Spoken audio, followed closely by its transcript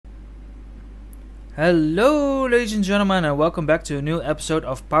Hello ladies and gentlemen, and welcome back to a new episode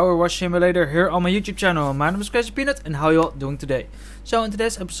of Power Wash Simulator here on my YouTube channel. My name is Crazy Peanut, and how you all doing today? So in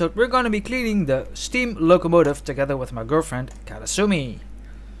today's episode we're going to be cleaning the steam locomotive together with my girlfriend Katasumy.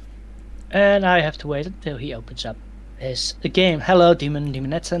 And I have to wait until he opens up his game. Hello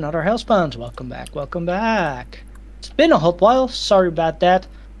demonettes and other hellspawns. Welcome back. It's been a hot while, sorry about that.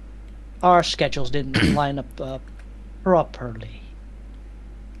 Our schedules didn't line up properly.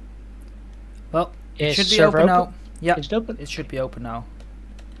 Well, it Is should be server open now. Yeah, Is it open? it should be open now.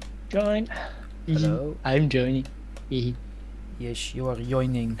 Join. Hello. I'm joining. Yes, you are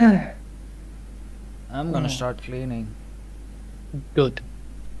joining. I'm gonna start cleaning. Good.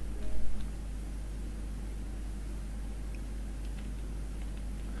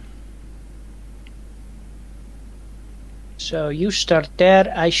 So you start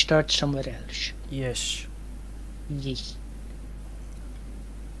there, I start somewhere else. Yes. Yes.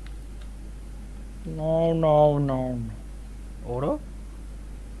 No. Oro?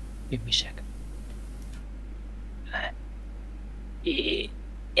 Give me a second.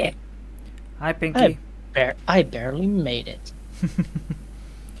 Hi Pinky. I barely made it.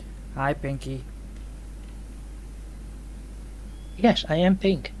 Hi Pinky. Yes, I am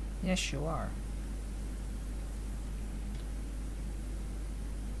pink. Yes, you are.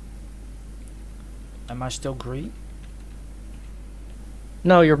 Am I still green?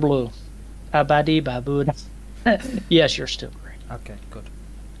 No, you're blue. Abadi baboon. Yes, you're still green. Okay, good.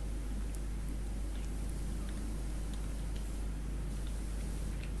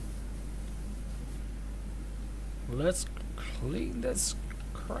 Let's clean this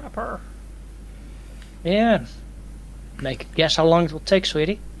crapper. Yeah. Make a guess how long it will take,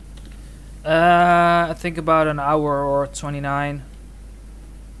 sweetie. I think about an hour or 29.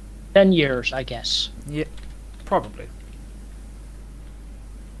 10 years, I guess. Yeah, probably.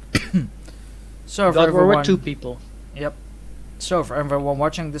 So for But we're everyone, with two people. Yep. So for everyone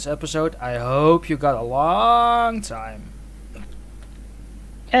watching this episode, I hope you got a long time.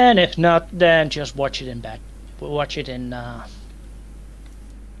 And if not, then just watch it in back. Watch it in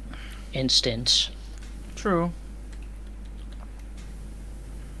stints. True.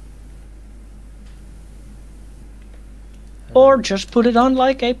 Or just put it on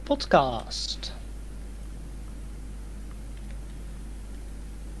like a podcast.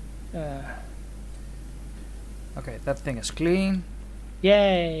 Okay, that thing is clean.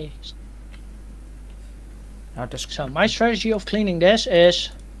 Yay. Now just So my strategy of cleaning this is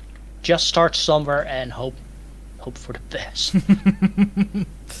just start somewhere and hope for the best.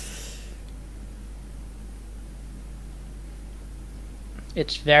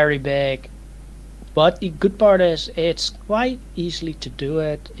 It's very big, but the good part is it's quite easily to do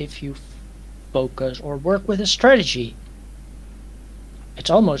it if you focus or work with a strategy. It's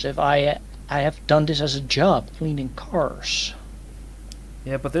almost if I have done this as a job, cleaning cars.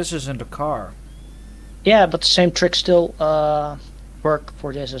 Yeah, but this isn't a car. Yeah, but the same tricks still work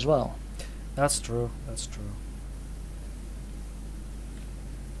for this as well. That's true. That's true.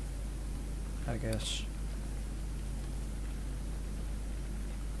 I guess.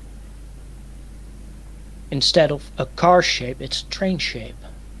 Instead of a car shape, it's a train shape.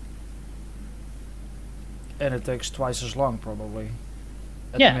 And it takes twice as long, probably.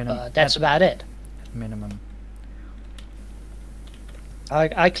 Yeah, that's about it. At minimum.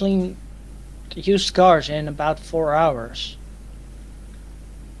 I clean used cars in about 4 hours.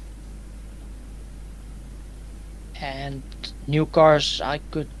 And new cars, I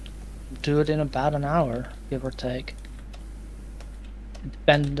could do it in about an hour, give or take. It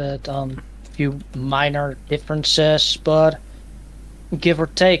depended on a few minor differences, but give or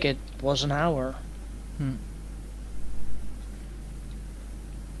take, it was an hour.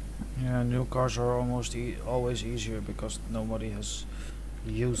 Yeah, new cars are almost always easier because nobody has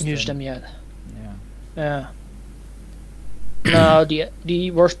used them yet. Yeah. Yeah. No, the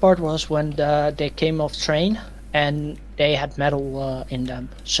worst part was when they came off train and they had metal in them,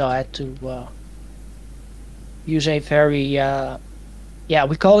 so I had to use a very yeah,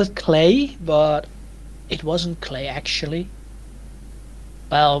 we call it clay, but it wasn't clay actually.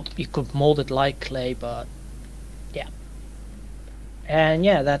 Well, you could mold it like clay, but yeah. And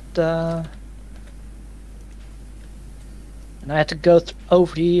yeah, that and I had to go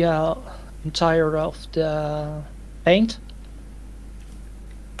over the entire of the paint,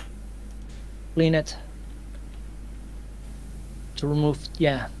 clean it to remove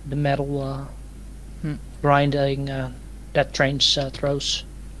the metal grinding that trains throws.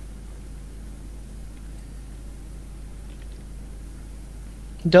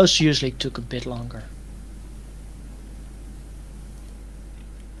 Those usually took a bit longer.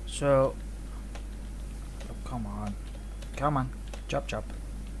 So come on. Come on. Chop chop.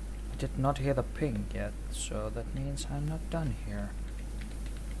 I did not hear the ping yet, so that means I'm not done here.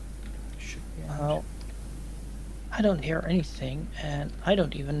 Should be Well, I don't hear anything, and I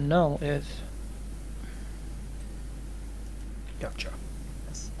don't even know if... Gotcha.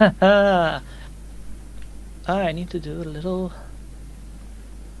 I need to do a little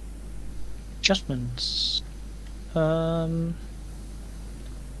adjustments.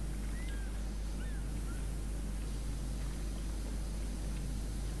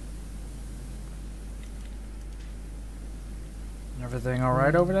 Everything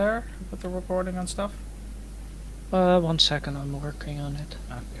alright over there with the recording and stuff? 1 second, I'm working on it.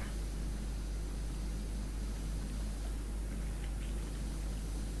 Okay.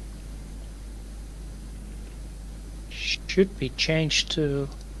 Should be changed to...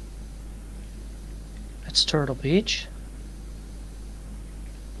 It's Turtle Beach.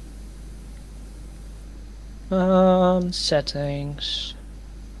 Settings.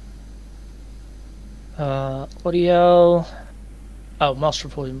 Audio. Oh, master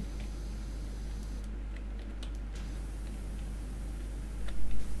volume.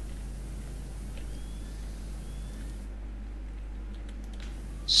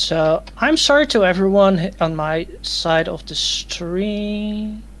 So, I'm sorry to everyone on my side of the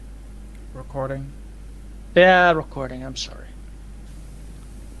stream. Recording. Yeah, recording, I'm sorry.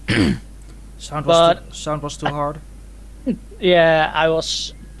 Sound was too hard? Yeah, I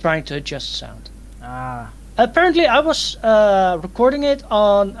was trying to adjust sound. Ah. Apparently, I was recording it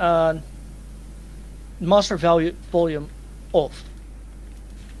on master volume off.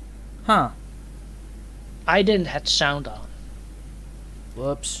 Huh. I didn't have sound on.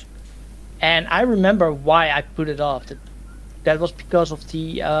 Whoops. And I remember why I put it off. That was because of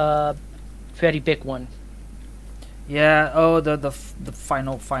the very big one. Yeah, oh, the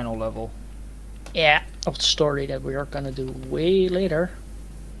final level. Yeah, of the story that we are gonna do way later.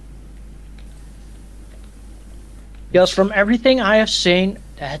 Because from everything I have seen,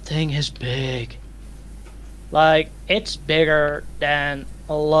 that thing is big. Like, it's bigger than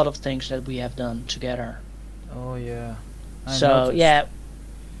a lot of things that we have done together. Oh yeah. I So noticed. yeah,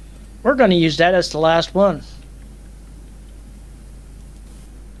 we're gonna use that as the last one.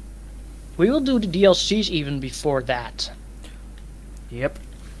 We will do the DLCs even before that. Yep.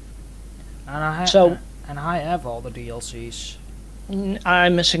 And I have all the DLCs.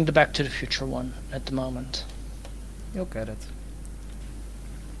 I'm missing the Back to the Future one at the moment. You'll get it.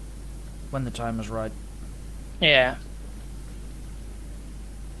 When the time is right. Yeah.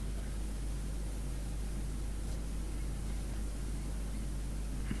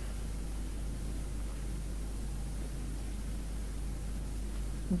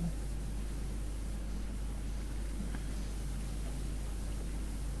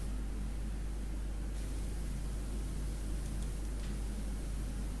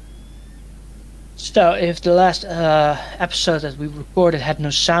 So, if the last episode that we recorded had no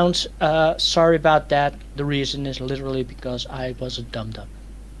sounds, sorry about that. The reason is literally because I was a dum-dum.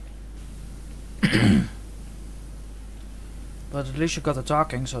 But at least you got the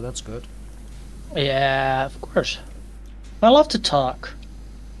talking, so that's good. Yeah, of course. I love to talk.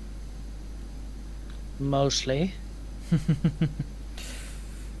 Mostly.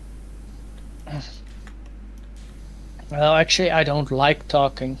 Well, actually, I don't like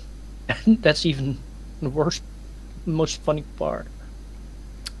talking. That's even the worst, most funny part.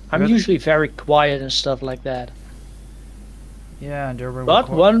 I'm Really? usually very quiet and stuff like that. Yeah, and there were But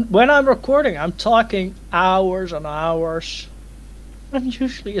when I'm recording, I'm talking hours and hours. I'm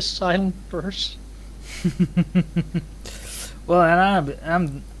usually a silent person. Well, and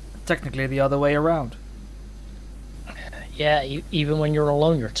I'm technically the other way around. Yeah, even when you're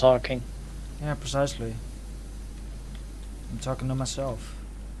alone, you're talking. Yeah, precisely. I'm talking to myself.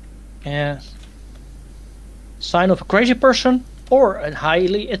 Yeah. Sign of a crazy person or a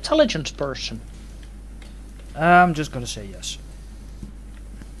highly intelligent person. I'm just gonna say yes.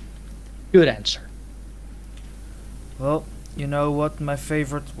 Good answer. Well, you know what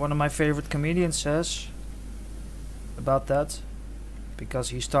one of my favorite comedians says about that? Because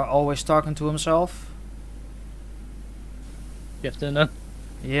he's always talking to himself. You have to know.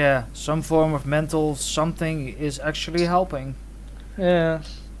 Yeah, some form of mental something is actually helping. Yeah.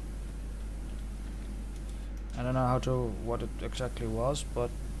 I don't know what it exactly was,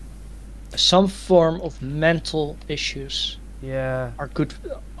 but Some form of mental issues yeah,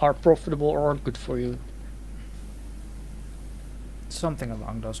 are profitable or good for you. something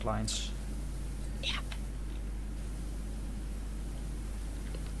along those lines. Yeah.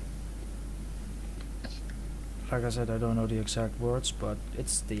 Like I said, I don't know the exact words, but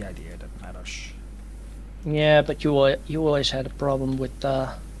it's the idea that matters. Yeah, but you always had a problem with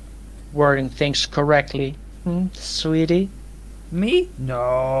wording things correctly, sweetie. Me?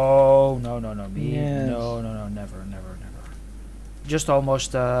 No, no, no, no. Me? Yeah, No, no, no. Never, never, never. Just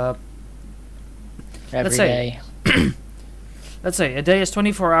almost. Let's every say. day. Let's say a day is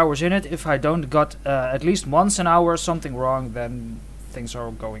 24 hours in it. If I don't got at least once an hour something wrong, then things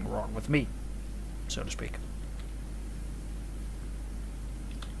are going wrong with me, so to speak.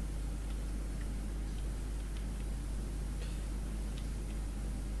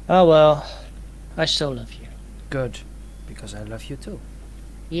 Oh well, I still love you. Good, because I love you too.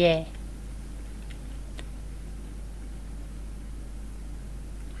 Yeah.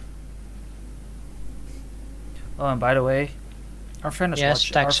 Oh, and by the way, our friend is Yes,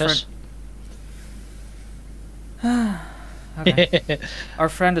 watching. Texas. Okay. Our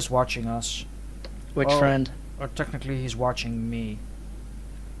friend is watching us. Which Oh, friend? or technically, he's watching me.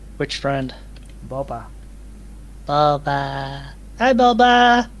 Which friend? Boba. Boba. Hi,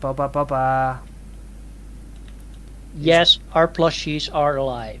 Boba. Boba, Boba. Yes, our plushies are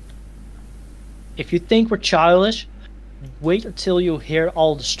alive. If you think we're childish, wait until you hear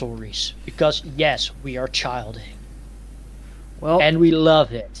all the stories. Because yes, we are childish. Well, And we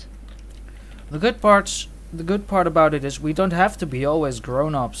love it. the good part about it is we don't have to be always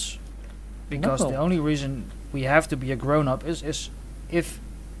grown-ups. Because No. the only reason we have to be a grown-up is if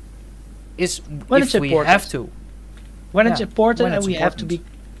When if it's we important. have to. When it's Yeah, important when and it's we have to be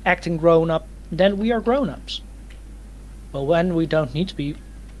acting grown up, then we are grown ups. But when we don't need to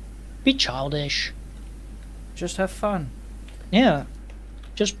be childish. Just have fun. Yeah.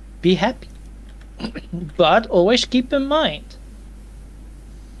 Just be happy. But always keep in mind,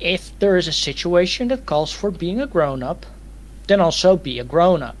 if there is a situation that calls for being a grown up, then also be a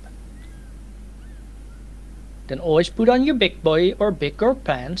grown up. Then always put on your big boy or big girl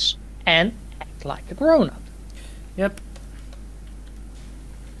pants and act like a grown up. Yep.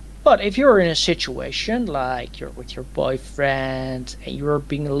 But if you're in a situation like you're with your boyfriend and you're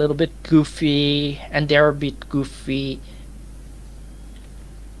being a little bit goofy and they're a bit goofy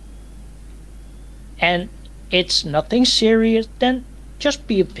and it's nothing serious, then just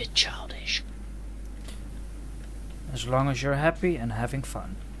be a bit childish. As long as you're happy and having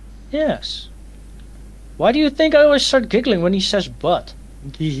fun. Yes. Why do you think I always start giggling when he says but?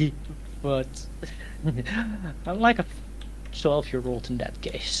 But. I'm like a 12-year-old in that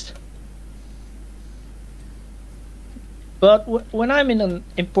case. But when I'm in an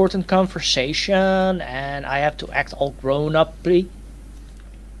important conversation and I have to act all grown up, then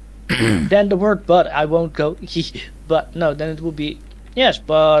the word but I won't go but no, then it will be yes,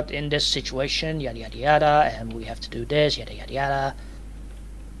 but in this situation, yada yada yada, and we have to do this, yada yada yada.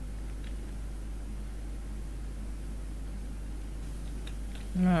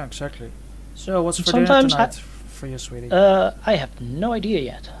 Yeah, exactly. So what's for Sometimes dinner tonight for you, sweetie? I have no idea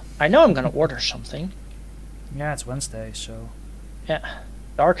yet. I know I'm gonna order something. Yeah, it's Wednesday, so Yeah,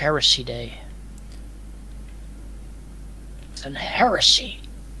 Dark Heresy Day. It's an heresy.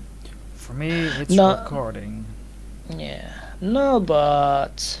 for me it's No. recording. Yeah, no,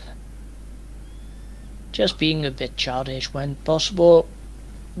 but just being a bit childish when possible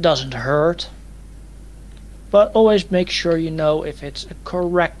doesn't hurt. But always make sure you know if it's a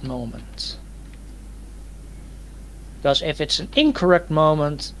correct moment. Because if it's an incorrect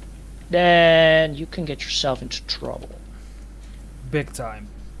moment, then you can get yourself into trouble. Big time.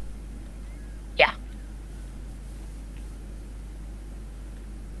 Yeah.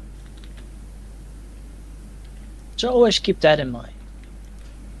 So always keep that in mind.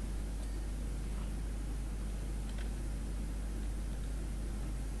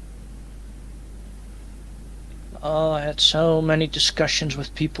 Oh, I had so many discussions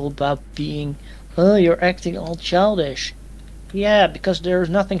with people about being, oh, you're acting all childish. Yeah, because there's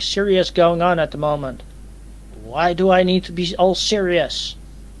nothing serious going on at the moment. Why do I need to be all serious?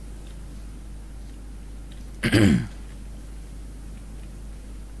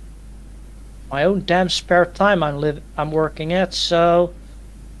 My own damn spare time I'm working at, so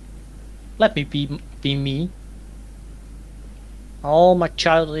let me be me. All my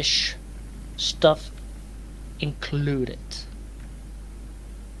childish stuff included.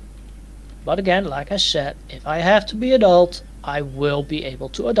 But again, like I said, if I have to be adult, I will be able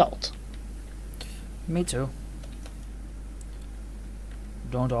to adult. Me too.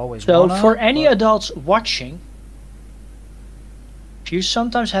 Don't always So wanna, for any but adults watching, if you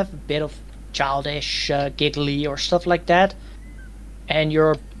sometimes have a bit of childish, giggly or stuff like that, and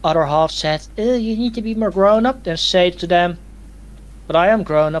your other half says, you need to be more grown up, then say to them, but I am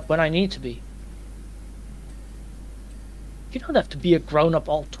grown up when I need to be. You don't have to be a grown up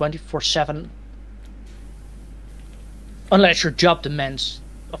all 24/7 unless your job demands,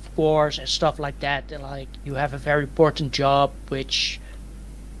 of course, and stuff like that. Like you have a very important job, which.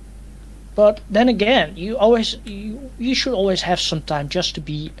 But then again, you should always have some time just to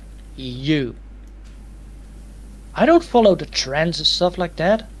be you. I don't follow the trends and stuff like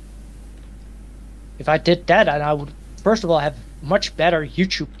that. If I did that, then I would first of all have much better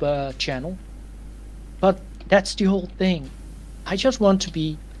YouTube channel. But that's the whole thing. I just want to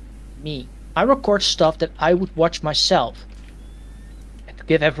be me. I record stuff that I would watch myself. And to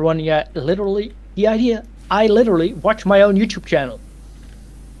give everyone literally the idea, I literally watch my own YouTube channel.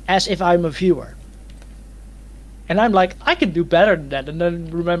 As if I'm a viewer. And I'm like, I can do better than that. And then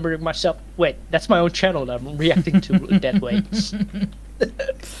remembering myself, wait, that's my own channel that I'm reacting to that way.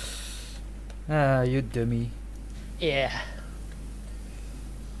 You dummy. Yeah.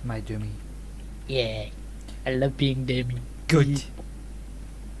 My dummy. Yeah. I love being dummy. Good.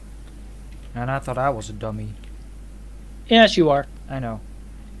 And I thought I was a dummy. Yes, you are. I know.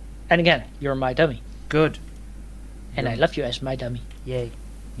 And again, you're my dummy. Good. And I love you as my dummy. Yay.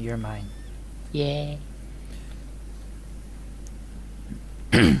 You're mine. Yeah.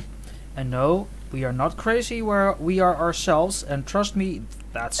 And no, we are not crazy where we are ourselves, and trust me,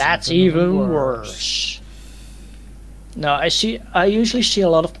 that's even worse. No, I usually see a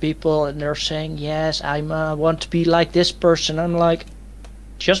lot of people and they're saying, yes, I want to be like this person. I'm like,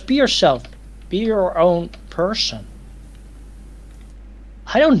 just be yourself. Be your own person.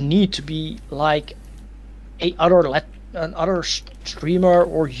 I don't need to be like another streamer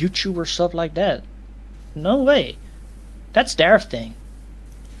or YouTuber, stuff like that. No way. That's their thing.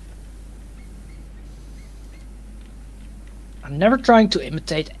 I'm never trying to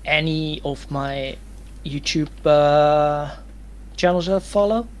imitate any of my YouTube channels that I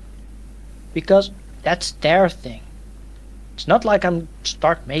follow, because that's their thing. It's not like I'm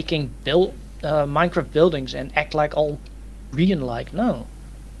start making Minecraft buildings and act like all Korean like. No,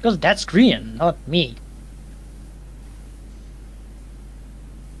 because that's Korean, not me.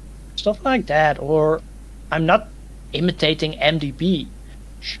 Stuff like that. Or I'm not imitating MDB.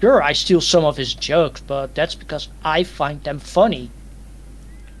 Sure, I steal some of his jokes, but that's because I find them funny.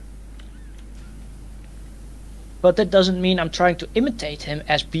 But that doesn't mean I'm trying to imitate him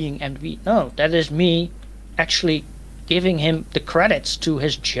as being MDB. No, that is me actually giving him the credits to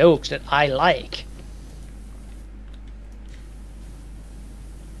his jokes that I like.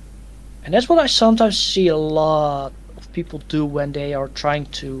 And that's what I sometimes see a lot of people do when they are trying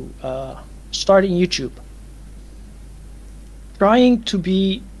to start in YouTube. Trying to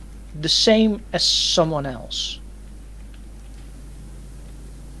be the same as someone else.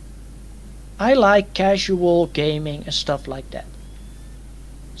 I like casual gaming and stuff like that.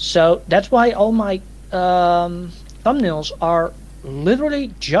 So that's why all my thumbnails are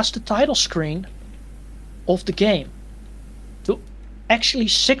literally just the title screen of the game. To actually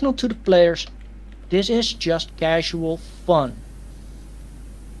signal to the players, this is just casual fun.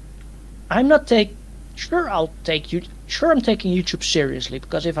 I'm not Sure, I'm taking YouTube seriously,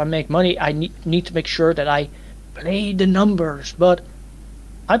 because if I make money, I need to make sure that I play the numbers. But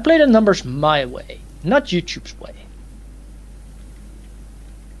I play the numbers my way, not YouTube's way.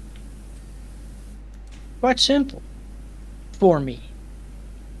 Quite simple for me.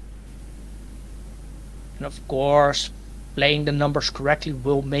 And of course, playing the numbers correctly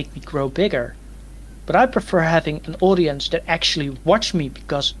will make me grow bigger. But I prefer having an audience that actually watch me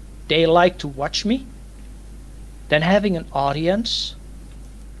because they like to watch me, than having an audience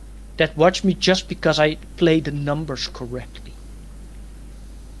that watch me just because I play the numbers correctly.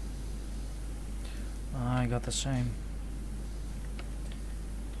 I got the same.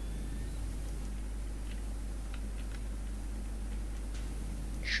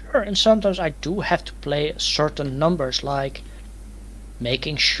 Sure, and sometimes I do have to play certain numbers, like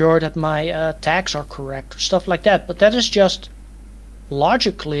making sure that my tags are correct, or stuff like that. But that is just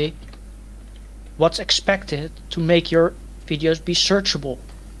logically what's expected to make your videos be searchable.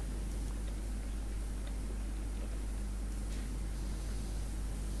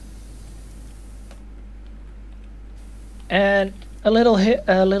 And a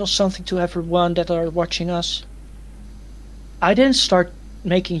little something to everyone that are watching us. I didn't start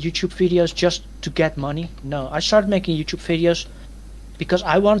making YouTube videos just to get money. No, I started making YouTube videos because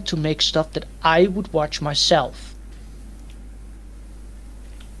I wanted to make stuff that I would watch myself.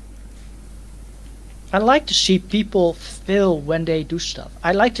 I like to see people fail when they do stuff.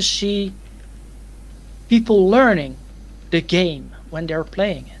 I like to see people learning the game when they're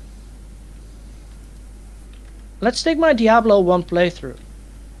playing it. Let's take my Diablo 1 playthrough.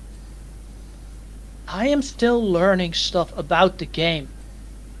 I am still learning stuff about the game.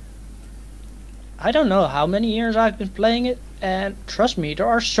 I don't know how many years I've been playing it, and trust me, there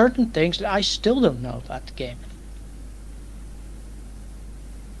are certain things that I still don't know about the game.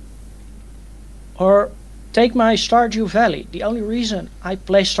 Or take my Stardew Valley. The only reason I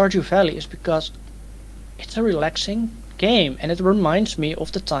play Stardew Valley is because it's a relaxing game, and it reminds me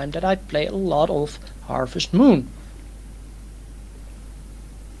of the time that I play a lot of Harvest Moon.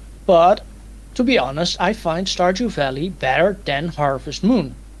 But to be honest, I find Stardew Valley better than Harvest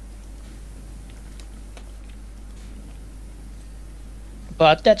Moon.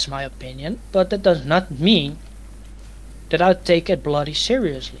 But that's my opinion, but that does not mean that I take it bloody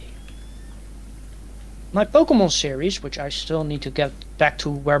seriously. My Pokemon series, which I still need to get back to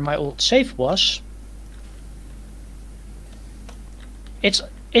where my old save was,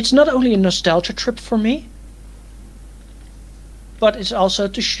 it's not only a nostalgia trip for me, but it's also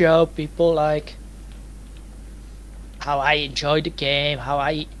to show people like how I enjoy the game, how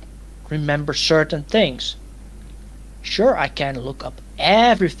I remember certain things. Sure, I can look up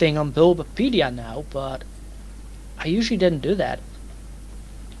everything on Bulbapedia now, but I usually didn't do that.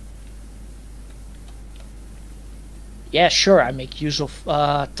 Yeah, sure, I make use of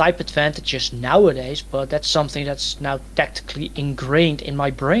type advantages nowadays, but that's something that's now tactically ingrained in my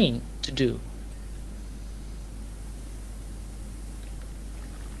brain to do.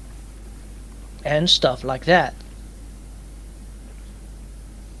 And stuff like that.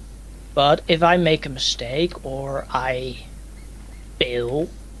 But if I make a mistake or I fail,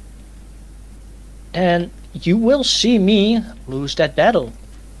 then you will see me lose that battle.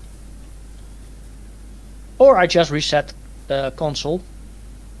 Or I just reset the console.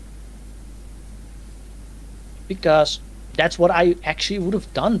 Because that's what I actually would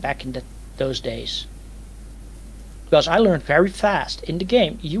have done back in those days. Because I learned very fast in the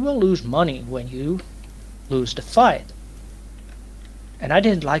game, you will lose money when you lose the fight. And I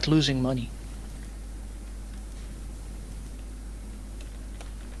didn't like losing money.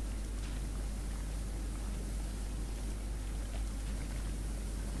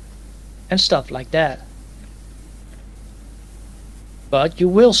 And stuff like that. But you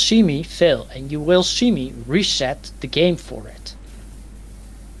will see me fail, and you will see me reset the game for it.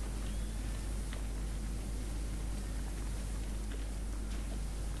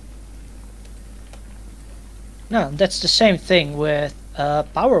 Now, that's the same thing with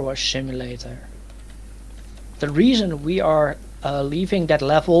Power Wash Simulator. The reason we are leaving that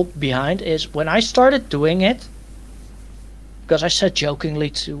level behind is when I started doing it, because I said jokingly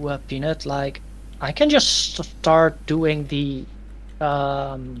to Peanut, like, I can just start doing the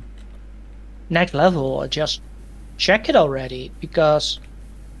next level, just check it already, because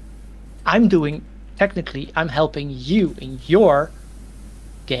technically I'm helping you in your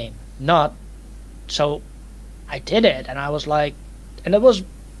game, not so. I did it, and I was like, and it was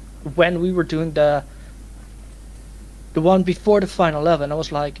when we were doing the one before the final level, and I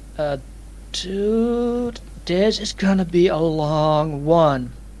was like, dude, this is gonna be a long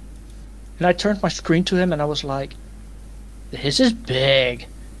one. And I turned my screen to him, and I was like, this is big.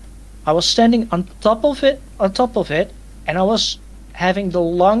 I was standing on top of it, and I was having the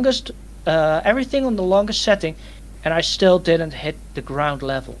longest, everything on the longest setting, and I still didn't hit the ground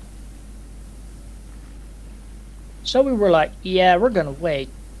level. So we were like, yeah, we're gonna wait,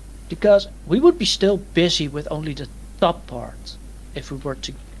 because we would be still busy with only the top part if we were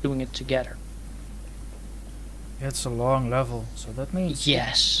doing it together. It's a long level, so that means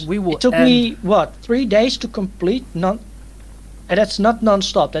yes, we will. It took me what 3 days to complete, and that's not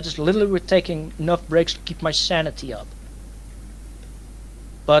non-stop. That is literally with taking enough breaks to keep my sanity up.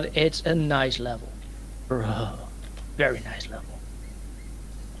 But it's a nice level, very nice level.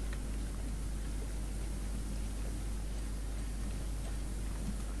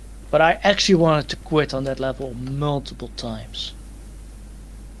 But I actually wanted to quit on that level multiple times.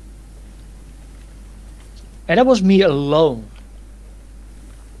 And that was me alone.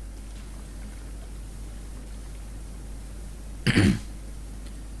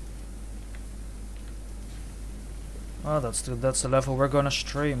 Oh, that's the level we're gonna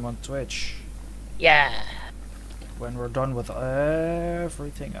stream on Twitch. Yeah. When we're done with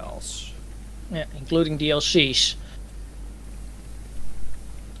everything else. Yeah, including DLCs.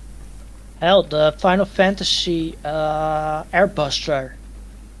 Hell, the Final Fantasy Airbuster,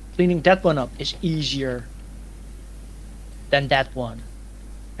 cleaning that one up is easier than that one.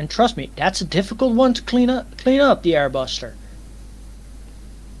 And trust me, that's a difficult one to clean up the Airbuster.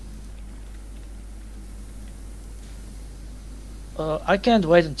 I can't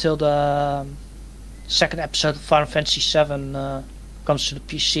wait until the second episode of Final Fantasy VII comes to the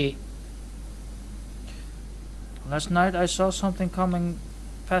PC. Last night I saw something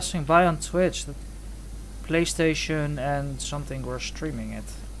passing by on Twitch that PlayStation and something were streaming it,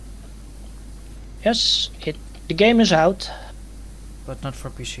 Yes, the game is out, but not for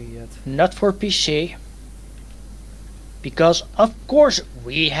PC yet. not for PC. Because of course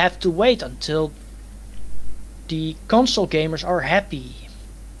we have to wait until the console gamers are happy.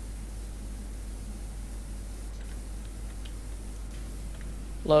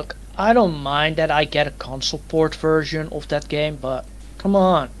 Look, I don't mind that I get a console port version of that game, but come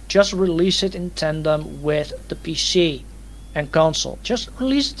on, just release it in tandem with the PC and console. Just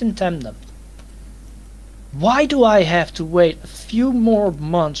release it in tandem. Why do I have to wait a few more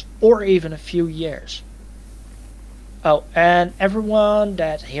months or even a few years? Oh, and everyone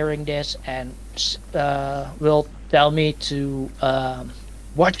that's hearing this and will tell me to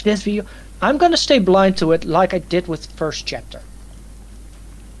watch this video, I'm gonna stay blind to it like I did with the first chapter.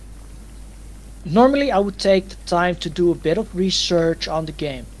 Normally I would take the time to do a bit of research on the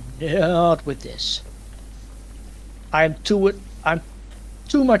game. Not with this. I'm too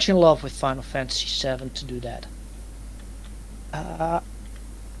much in love with Final Fantasy VII to do that.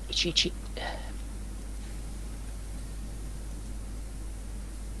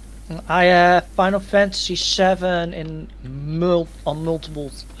 I have Final Fantasy VII on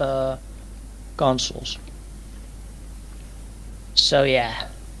multiple consoles. So yeah.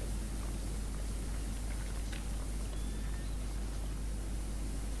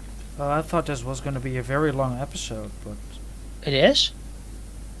 I thought this was going to be a very long episode, but... It is?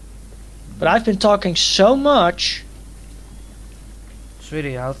 But I've been talking so much.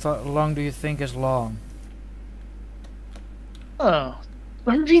 Sweetie, how long do you think is long? Oh,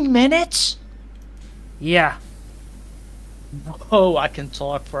 30 minutes? Yeah. Oh, I can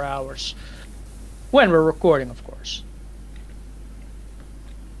talk for hours. When we're recording, of course.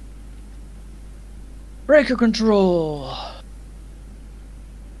 Breaker control.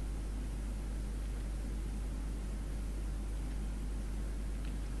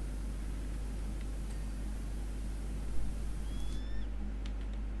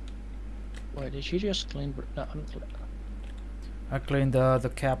 Wait, did you just clean? No, I cleaned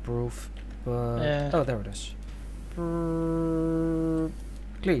the cap roof, but oh, there it is.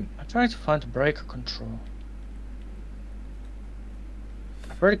 Clean. I'm trying to find the breaker control.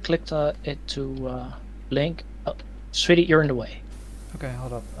 I've already clicked it to link. Oh, sweetie, you're in the way. Okay,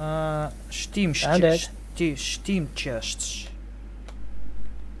 hold up. Steam chests.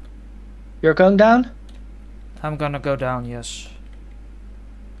 You're going down? I'm gonna go down. Yes.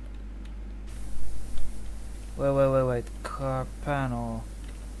 Wait. Car panel.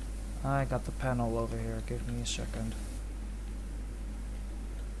 I got the panel over here. Give me a second.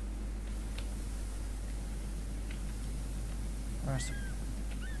 Where's the...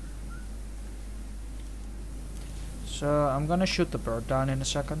 So I'm gonna shoot the bird down in a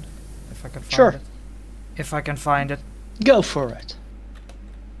second, if I can find it. If I can find it. Go for it.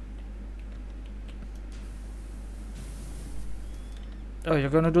 Oh, you're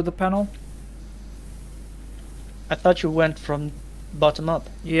gonna do the panel? I thought you went from bottom up.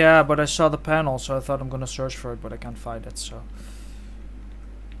 Yeah, but I saw the panel, so I thought I'm gonna search for it, but I can't find it, so...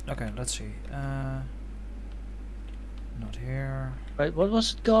 Okay, let's see. Not here. Wait, what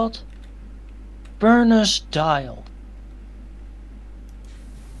was it called? Furnace dial.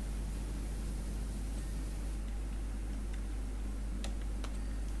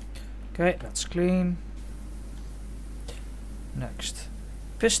 Okay, that's clean. Next.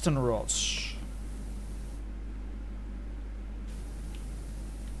 Piston rods.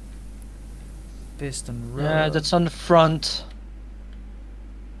 Piston rod. Yeah, that's on the front.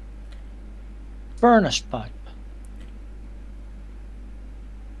 Furnace pipe.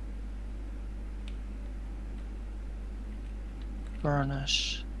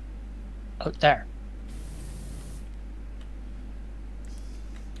 Furnace. Oh, there.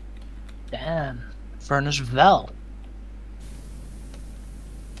 Damn. Furnace valve.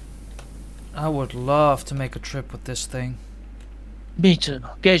 I would love to make a trip with this thing. Me too.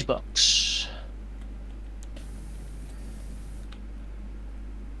 Gauge box.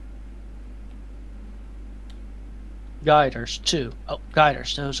 Guiders too. Oh,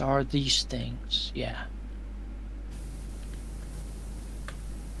 guiders. Those are these things. Yeah.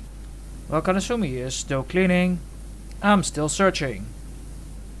 Well, Katasumy is still cleaning. I'm still searching.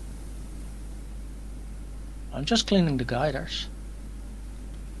 I'm just cleaning the guiders.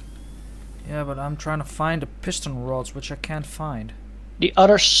 Yeah, but I'm trying to find the piston rods, which I can't find. The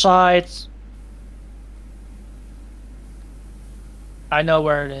other side. I know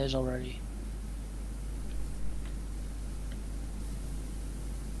where it is already.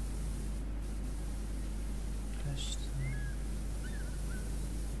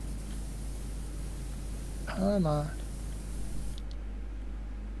 Come on.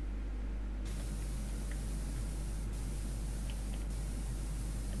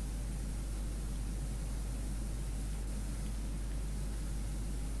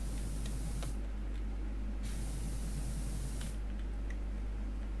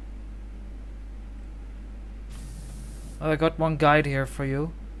 I got one guide here for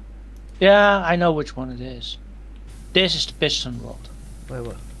you. Yeah, I know which one it is. This is the piston rod. Wait,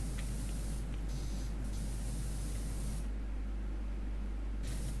 what?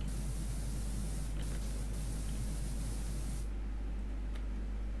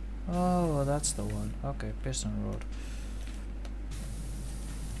 Oh, that's the one. Okay, piston rod.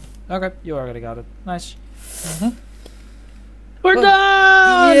 Okay, you already got it. Nice. We're Well,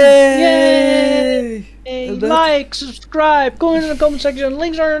 done! Yay! Yay! That- Like, subscribe, go in the comment section.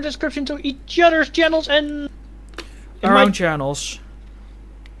 Links are in the description to each other's channels and Our own channels.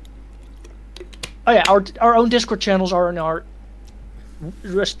 Oh yeah, our own Discord channels are in our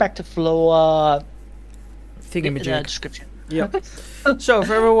respective Thingamajig. description. Yep. So,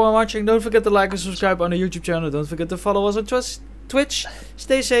 for everyone watching, don't forget to like and subscribe on the YouTube channel. Don't forget to follow us on Twitch.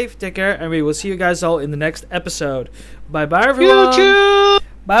 Stay safe, take care, and we will see you guys all in the next episode. Bye bye, everyone. YouTube!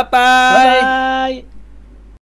 Bye bye. Bye.